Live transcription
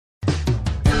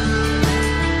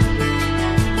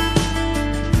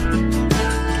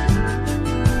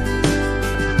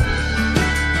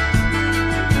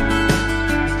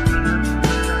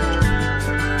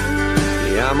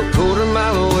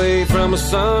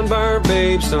sunburned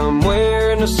babe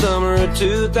somewhere in the summer of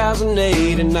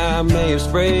 2008, and I may have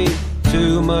sprayed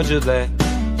too much of that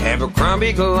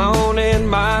Abercrombie cologne in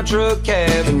my truck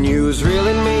cab, and you was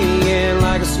reeling me in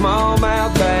like a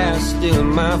smallmouth bass,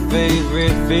 stealing my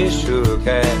favorite fish hook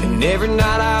hat. And every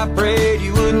night I prayed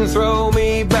you wouldn't throw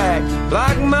me back,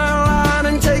 lock my line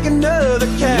and take another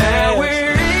cast. Now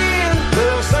we're in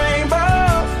the same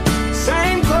boat,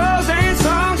 same clothes and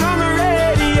songs on the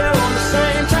radio, the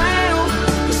same town,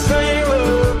 the same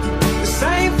love, the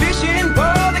same fishing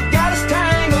pole that got us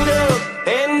tangled up.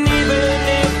 And even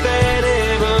if that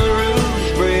ever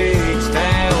roof breaks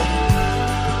down,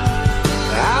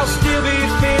 I'll still be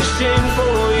fishing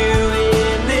for you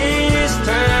in this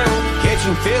town,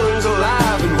 catching feelings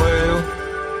alive and well.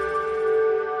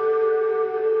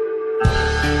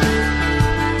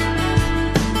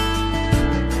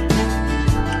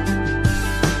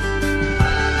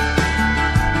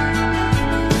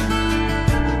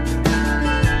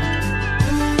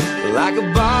 Like a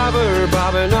bobber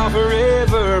bobbing off a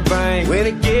riverbank, when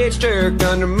it gets jerked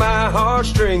under my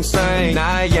heartstrings sing,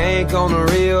 I yank on the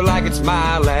reel like it's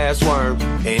my last worm,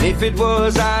 and if it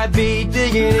was I'd be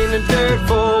digging in the dirt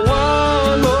for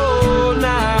one more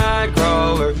night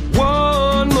crawler,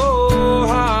 one more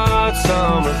hot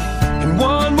summer, and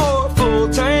one more full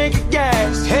tank of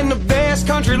gas, and the best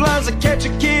country loves to catch a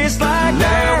kiss like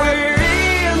that. Now we're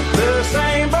in the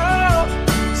same boat,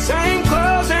 same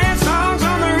clothes and songs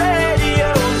on the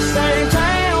radio, the same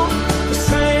town, the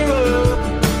same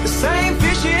love, the same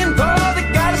fishing pole that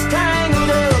got us tangled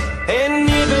up. And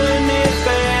even if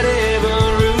that ever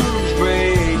roof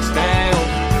breaks down,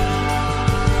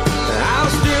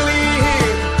 I'll still be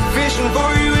here fishing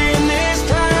for you in this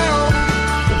town,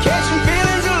 catching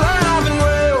feelings alive and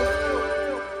well.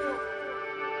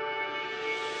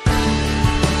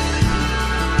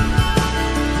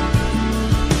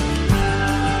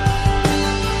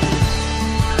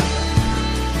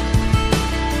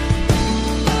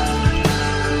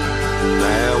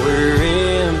 Now we're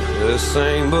in the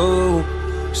same boat,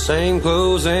 same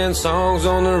clothes and songs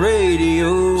on the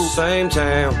radio, same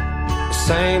town, the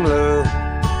same love,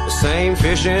 the same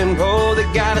fishing pole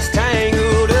that got us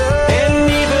tangled up. And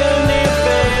even if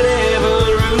that ever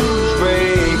roof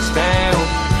breaks down,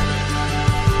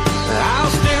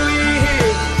 I'll still be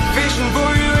here fishing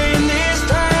for you in this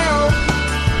town,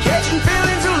 catching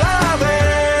feelings alive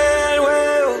and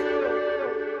well.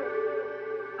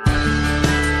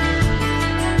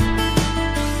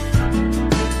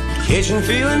 Catching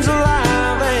feelings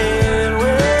alive and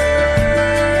well.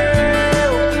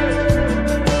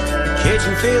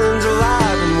 Catching feelings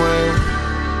alive and well.